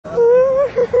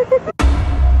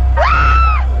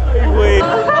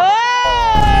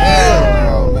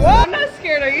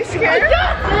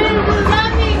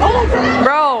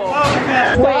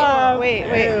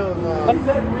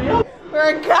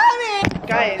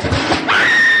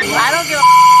I don't give a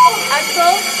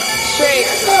Axel, straight.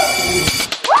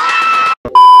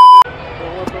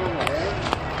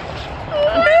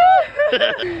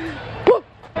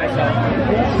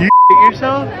 You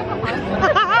yourself?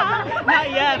 Not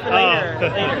yet, but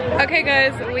later. Okay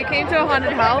guys, we came to a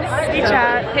haunted house. Hey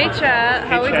chat. Hey chat.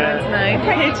 How are we doing tonight?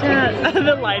 Hey chat.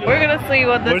 The lighting. We're gonna see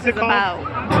what this is about.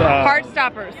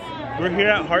 Heartstoppers. We're here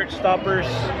at Heartstoppers.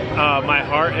 My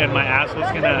heart and my ass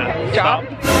was gonna stop.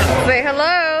 Say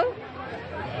hello.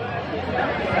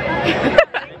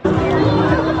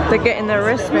 They're getting their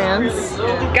wristbands.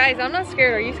 Guys, I'm not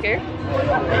scared. Are you scared?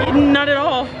 Not at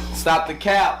all. Stop the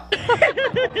cap.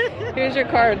 Here's your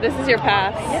card. This is your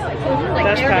pass.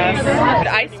 That's pass.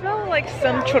 I smell like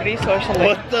some chorizo or something.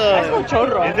 What the? I smell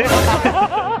chorro. Is it?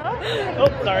 Oh,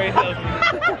 sorry.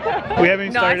 We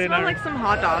haven't started. No, I smell like some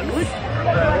hot dogs.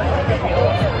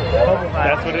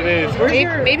 That's what it is.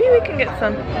 Maybe we can get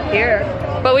some here,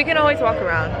 but we can always walk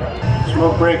around.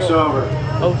 Smoke break's over.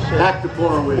 Oh shit. Back to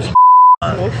pour whiskey.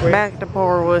 Back to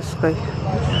pour whiskey.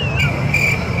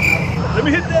 Let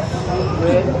me hit that.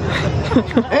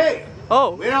 Hey!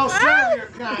 Oh. We don't serve your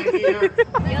kind here.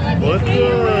 What's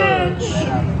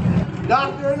up?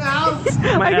 Doctor in the house.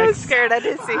 I got scared. I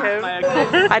didn't see him.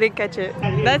 I didn't catch it.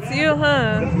 That's you,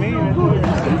 huh? That's me.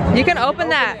 You can open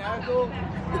that.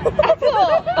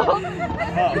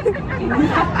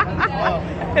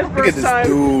 Look at this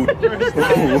dude.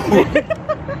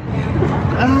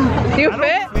 You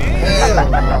fit?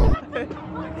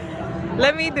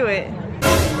 Let me do it.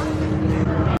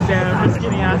 Damn, just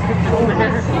getting asked to come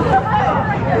there.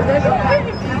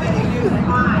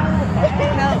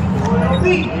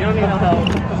 You don't need no help.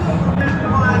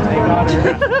 I got her.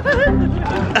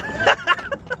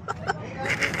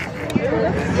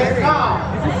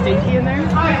 Is it stinky in there?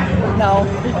 No.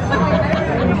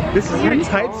 This is your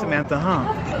type, Samantha, huh?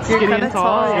 Skinny and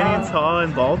tall, Skinny and tall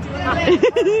and bald.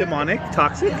 Demonic,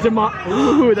 toxic.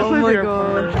 Ooh, that's oh my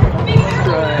god.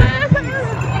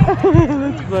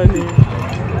 That's funny.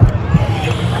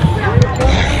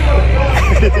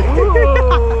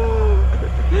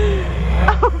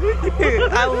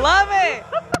 I love it.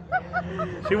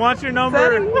 She wants your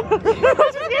number.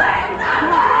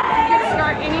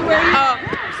 Start anywhere. Oh,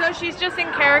 so she's just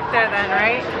in character then,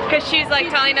 right? Because she's like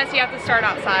telling us you have to start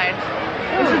outside.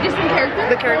 Is she just in character?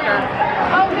 The character.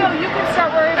 Oh no, you can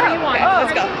start wherever you want. Oh,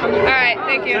 let's go. Alright,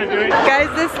 thank you. Guys,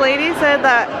 this lady said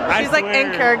that she's like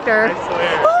in character. I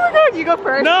swear. Oh my god, you go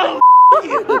first. No!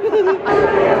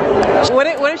 What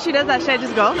if she does that? Should I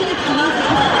just go?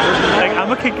 Like, I'm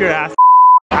gonna kick your ass.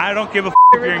 I don't give a f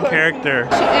if you're in character.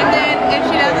 And then if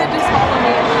she doesn't, just follow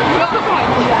me.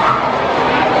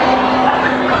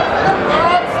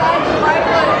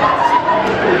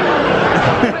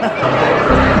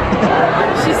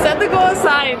 She said to go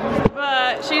outside,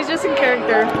 but she's just in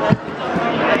character.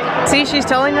 See, she's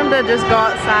telling them to just go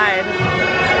outside.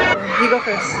 You go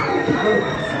first.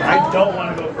 I don't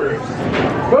want to go first.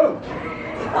 Whoa.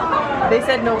 They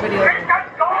said no video.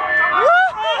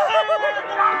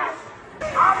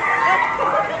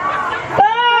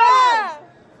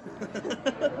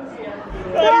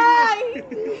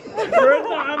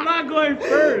 I'm not going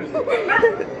first.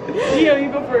 Gio, you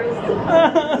go first.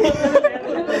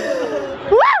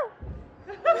 Woo!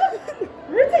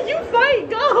 Rita, you fight,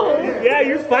 go! Yeah,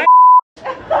 you fight.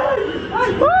 Fight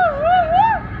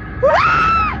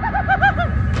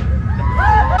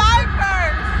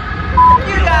first!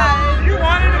 You guys! You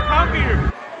wanted to conquer.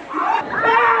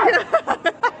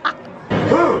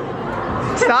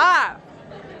 Stop!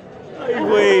 Ay,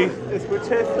 güey.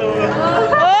 Escuché esto.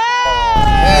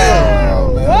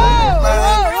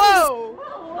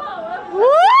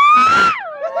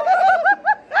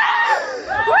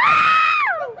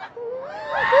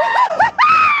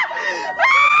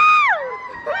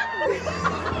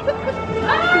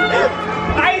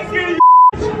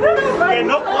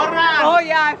 Oh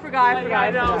yeah, I forgot.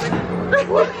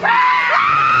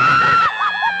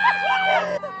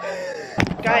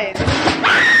 Guys.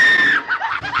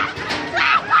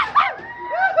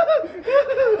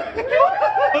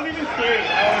 I wasn't even scared.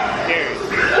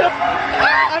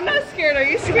 I'm not scared. Are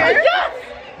you scared? Yes!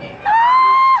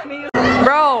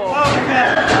 Bro,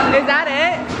 is that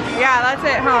it? Yeah, that's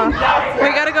it, huh? We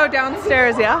gotta go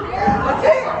downstairs, yeah?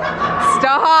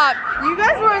 Stop! You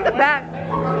guys were in the back.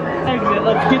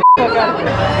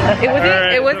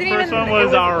 It wasn't the even. first one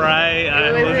was alright.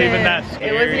 It wasn't even that scary.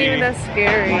 It wasn't even that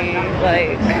scary.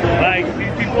 Like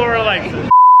these people were like.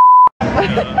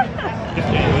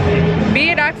 Me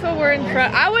and Axel were in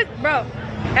front. Bro.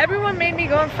 Everyone made me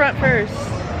go in front first.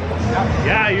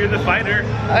 Yeah, you're the fighter.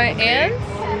 And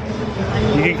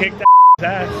you can kick that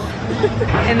Fast.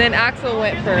 And then Axel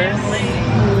went first.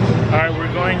 Alright,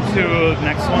 we're going to the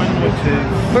next one, which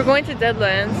is... We're going to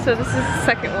Deadlands, so this is the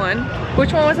second one.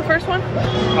 Which one was the first one?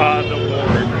 The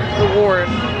Ward. The Ward.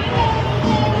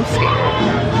 I'm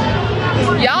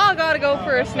scared. Y'all gotta go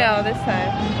first now this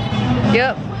time.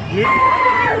 Yep.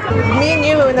 Me and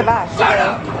you in the back.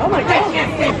 Oh my gosh.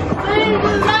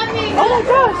 Oh my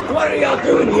gosh. What are y'all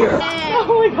doing here?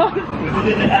 Oh my god.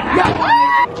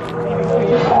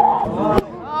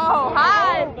 Oh,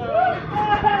 hi.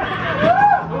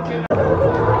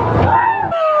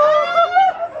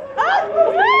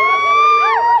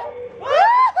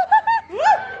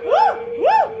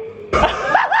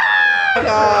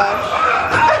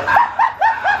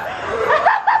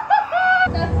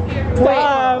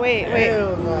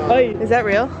 Wait. Is that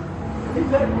real? Is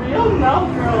that real? No,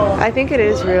 girl. I think it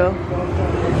is real.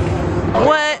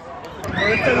 What?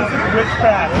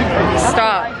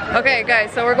 Stop. Okay,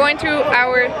 guys, so we're going to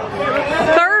our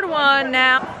third one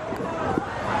now.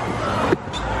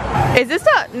 Is this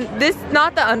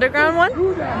not the underground one?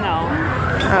 No.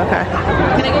 Okay.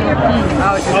 Can I get your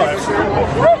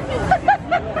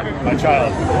My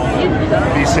child,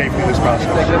 be safe in this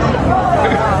process.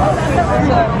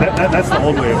 That's the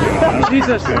old way of doing it.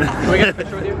 Jesus. Can we get a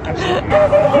picture with you?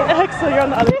 Actually, you're on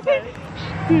the other side.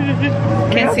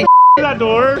 Can't see that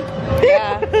door.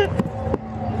 Yeah.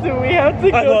 So we have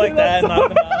to go like that and knock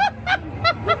them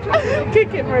out.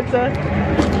 Kick it, Martha.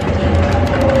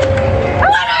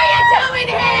 What are you doing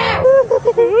here?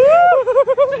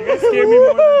 You guys scared me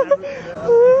more than ever.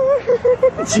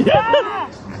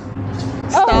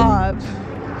 Stop.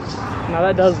 Now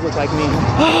that does look like me.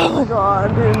 Oh my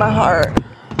god, dude, my heart.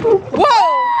 Whoa!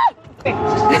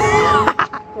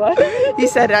 What? You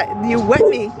said you wet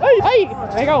me. Hey,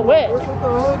 I got wet.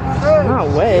 Not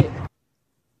wet.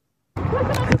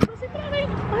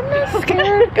 I'm not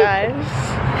scared, guys.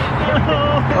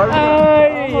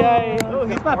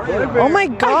 Oh my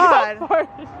god.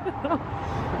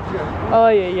 Oh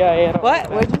yeah. What?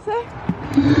 What'd you say?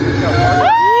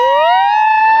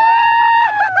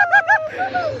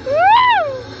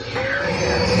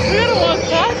 We gotta walk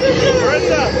past this.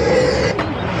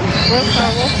 We'll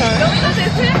come.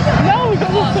 No, go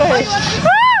this way.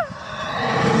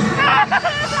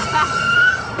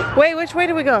 Wait, which way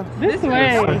do we go? This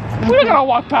way. We're not gonna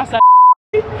walk past that.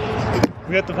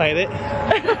 We have to fight it.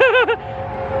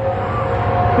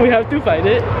 We have to fight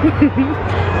it.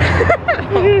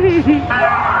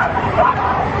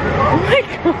 Oh my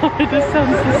god, this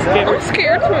sounds so scary. I'm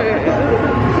scared too.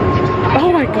 Oh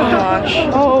my gosh.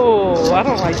 Oh, I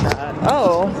don't like that.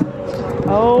 Oh.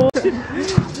 Oh.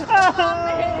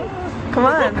 Come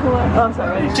on. Oh, I'm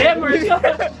sorry. Damn, Marissa.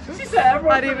 She said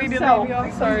everyone. I didn't mean to leave you.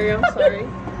 I'm sorry.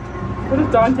 What if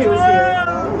Dante was here?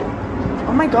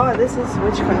 Oh my god, this is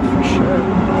witchcraft for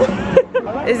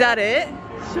sure. Is that it?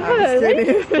 Shut up. Why are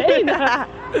you saying that?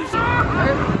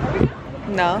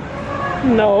 No.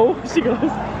 No. She goes.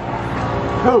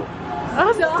 Who?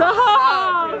 Oh, stop.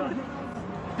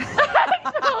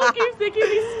 He keeps thinking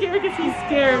he's scared because he's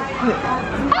scared.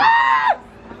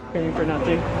 Screaming for not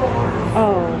to.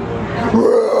 Oh.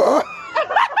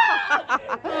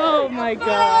 Oh my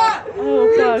god. Oh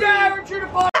god.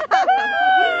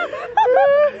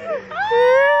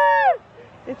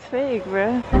 It's fake,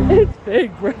 bruh. It's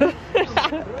big, bro.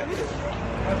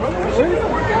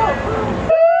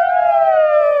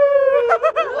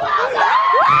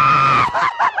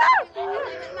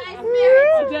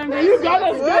 Oh, damn, girl, you got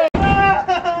us good.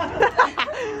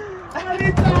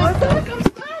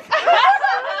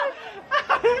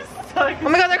 Oh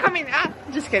my god, they're coming. Ah,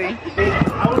 just kidding.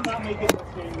 I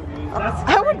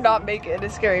would not make it a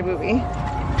scary movie.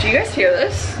 Do you guys hear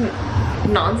this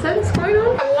nonsense going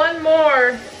on? One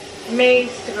more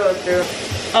maze to go through.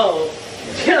 Oh.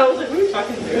 Yeah, I was like, who are you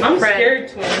talking to? I'm scared,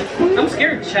 twin. I'm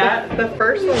scared, chat. The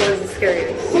first one was the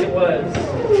scariest. It was.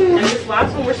 And this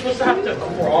last one, we're supposed to have to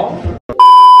crawl.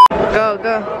 Go,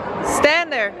 go.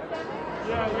 Stand there.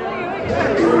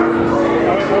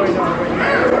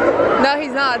 No,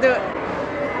 he's not. Do it.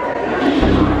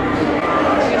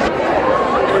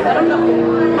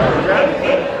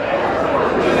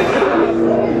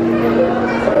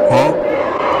 Huh?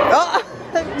 Oh,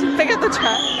 pick up the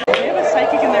chat. We have a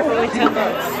psychic in there for like 10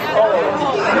 bucks.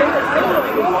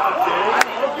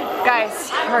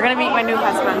 Guys, we're gonna meet my new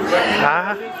husband.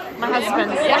 My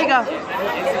husband. There you go.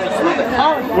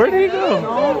 Where did he go?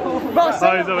 Oh,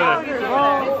 he's over there.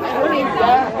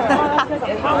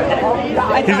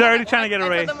 He's already trying to get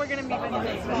away. We're gonna meet my new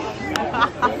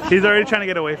husband. He's already trying to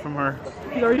get away from her.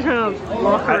 He's already trying to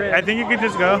lock her in. I think you could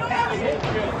just go.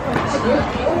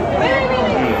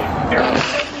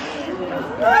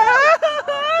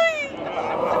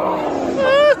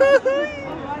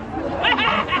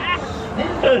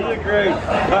 Those are great. I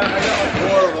got like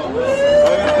 4 of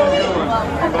them.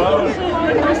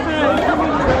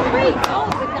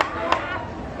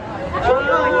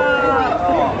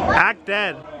 Act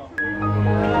dead.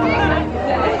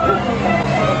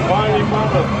 Finally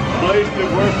found a place to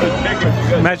worth the ticket.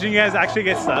 Imagine you guys actually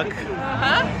get stuck.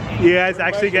 Huh? You guys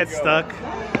actually get stuck.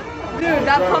 Dude,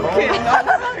 that pumpkin.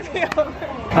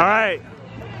 Alright.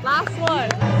 Last one.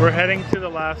 We're heading to the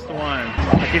last one.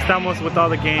 Aquí estamos with all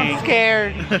the gang. I'm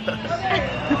scared.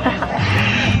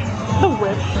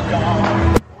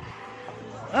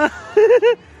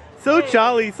 So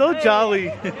jolly, so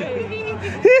jolly.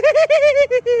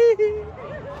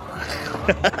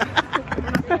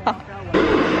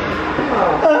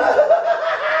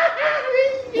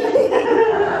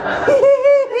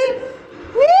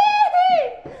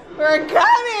 We're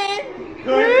coming.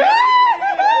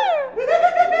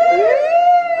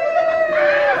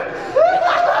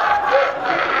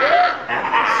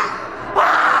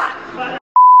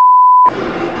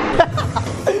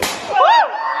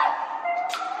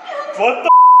 What the?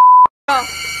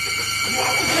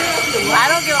 I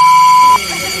don't give a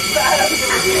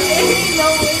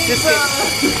Just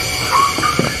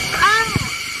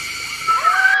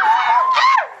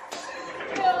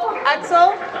Axel,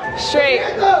 straight.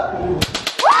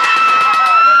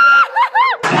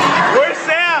 Where's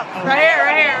Sam? Right here.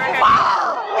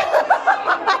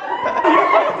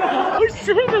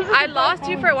 I lost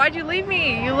you for why'd you leave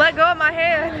me? You let go of my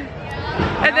hand.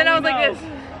 And then I was like this.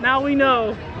 Now we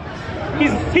know.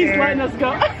 He's letting us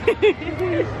go.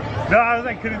 No, I was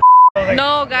like, couldn't.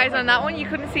 No, guys, on that one you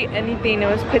couldn't see anything. It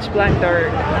was pitch black dark.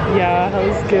 Yeah, that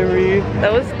was scary.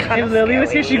 That was kind If of Lily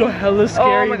was here, she'd go hella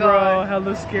scary, my bro. God.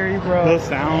 Hella scary, bro. Those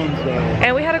sounds, though.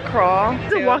 And we had to crawl.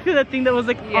 To walk through that thing that was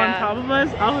like Yeah. on top of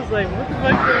us, I was like, what the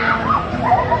fuck going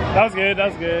on? That was good, that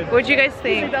was good. What'd you guys I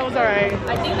think? think that was alright.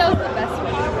 I think that was the best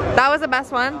one. That was the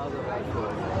best one?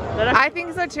 I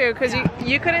think so too, because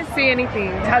you couldn't see anything.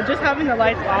 Just having the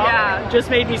lights off just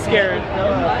made me scared.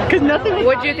 Because nothing was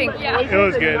What'd you think? It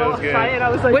was good, it was good. And I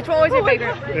was like, Which one was your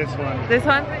favorite? This one. This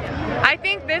one? I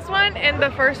think this one and the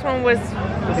first one was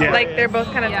like they're both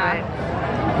kind of tied.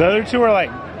 The other two were like,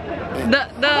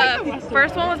 The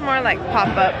first one was more like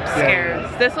pop-up scares.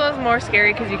 This one was more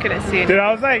scary because you couldn't see it. dude,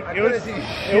 I was like, it was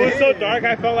so dark,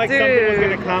 I felt like something was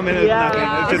gonna come and it was nothing. It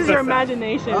was this just is your a sound.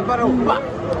 imagination.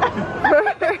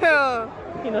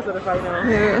 He knows how to fight now.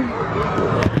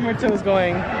 Where Tim's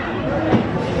going.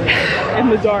 In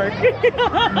the dark.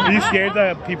 Are you scared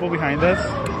the people behind us?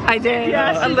 I did.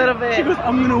 Yeah, a little bit. She goes,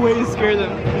 I'm gonna wait and scare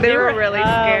them. They were really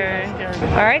scared.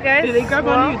 All right, guys. Did they grab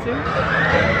on you too?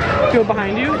 Go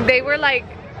behind you? They were like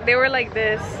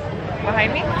this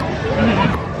behind me.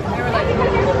 They were like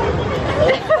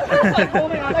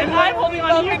holding on. And I'm holding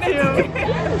on you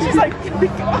too. She's like,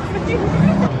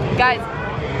 guys,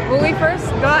 when we first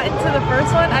got into the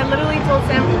first one, I literally told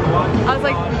Sam, I was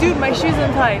like, dude, my shoe's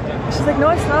untied. She's like, no,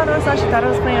 it's not. She thought I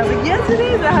was playing. I was like, yes, it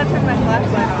is. I had to put my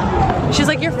flashlight on. She's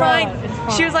like, you're fine.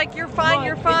 She was like, you're fine,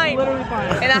 you're fine. It's literally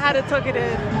fine. And I had to tuck it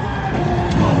in.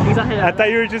 I thought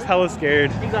you were just hella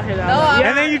scared. No,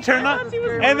 And then you turn on,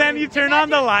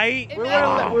 the light.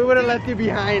 We would have left you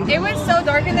behind. It was so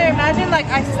dark in there. Imagine like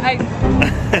I I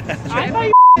thought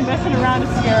you were messing around to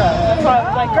scare us. That's why I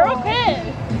was like, girl, quit.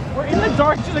 We're in the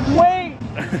dark. She's like, wait.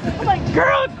 I'm like,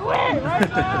 girl, quit right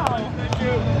now.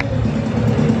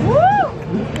 Woo!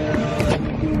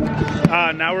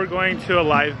 Now we're going to a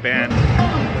live band.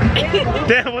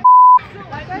 Damn, what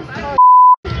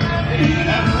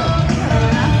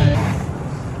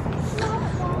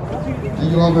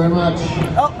Thank you all very much.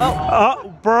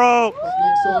 Oh, bro. This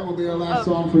next song will be our last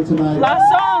song for tonight. Last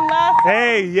song, last.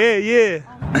 Hey, yeah.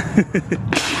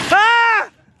 Ah!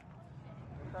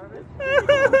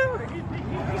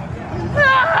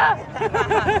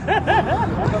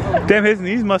 Damn, his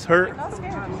knees must hurt.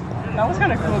 That was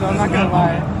kind of cool though, I'm not gonna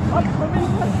lie.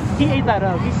 He ate that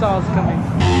up, he saw us coming.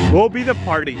 We'll be the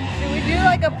party. Should we do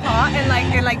like a pot and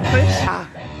like push?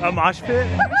 A mosh pit?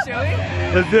 Should we?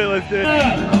 Let's do it, let's do it.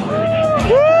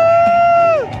 Woo!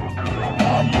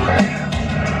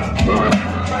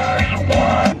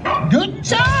 Good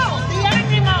job! The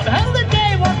angry mob held the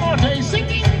day one more day,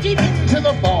 sinking deep into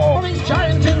the ball. These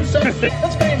giant insects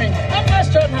screaming, and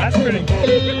Master That's pretty cool.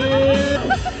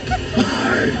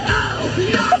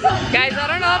 Guys, I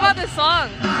don't know about this song.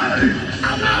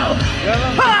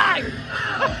 Hi!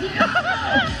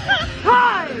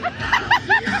 Hi!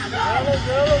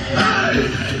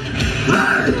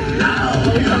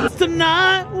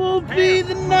 Tonight will be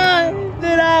the night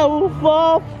that I will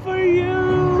fall for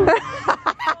you.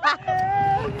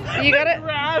 You got it?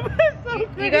 Grab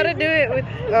You gotta do it with,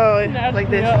 like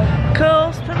this.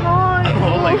 Cause tonight,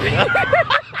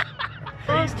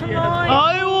 cause tonight,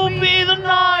 I will be the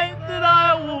night that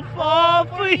I will fall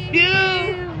for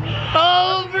you.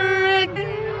 Over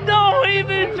again, don't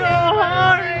even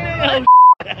know.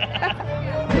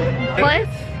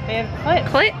 Clits?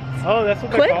 Clits? Oh, that's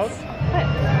what they're called?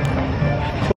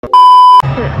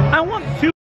 I want 2.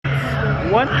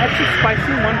 One extra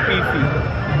spicy, one beefy.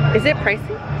 Is it pricey?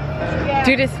 Yeah.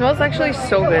 Dude, it smells actually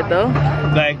so good though.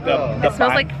 Like the it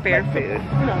smells like fair food.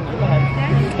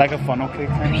 Like a funnel cake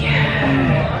kind of?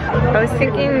 Yeah. I was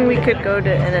thinking we could go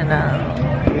to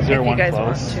In-N-Out. Is there if one you guys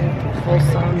close? want to.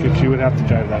 Wholesome. She would have to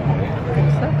drive that way.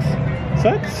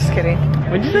 Sucks? Just kidding.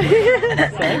 What'd you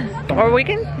say? Or we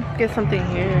can get something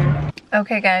here.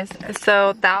 Okay guys,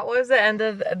 so that was the end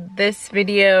of this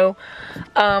video.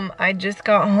 I just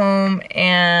got home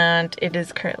and it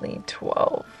is currently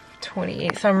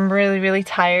 12:28, so I'm really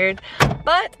tired.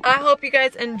 But I hope you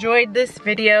guys enjoyed this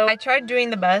video. I tried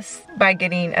doing the best by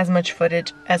getting as much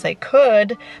footage as I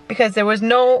could because there was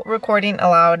no recording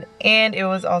allowed and it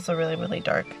was also really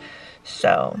dark.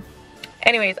 So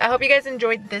anyways, I hope you guys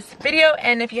enjoyed this video,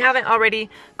 and if you haven't already,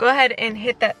 go ahead and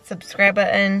hit that subscribe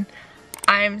button.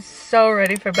 I'm so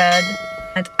ready for bed,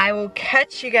 and I will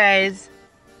catch you guys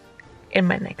in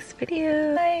my next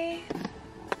video. Bye.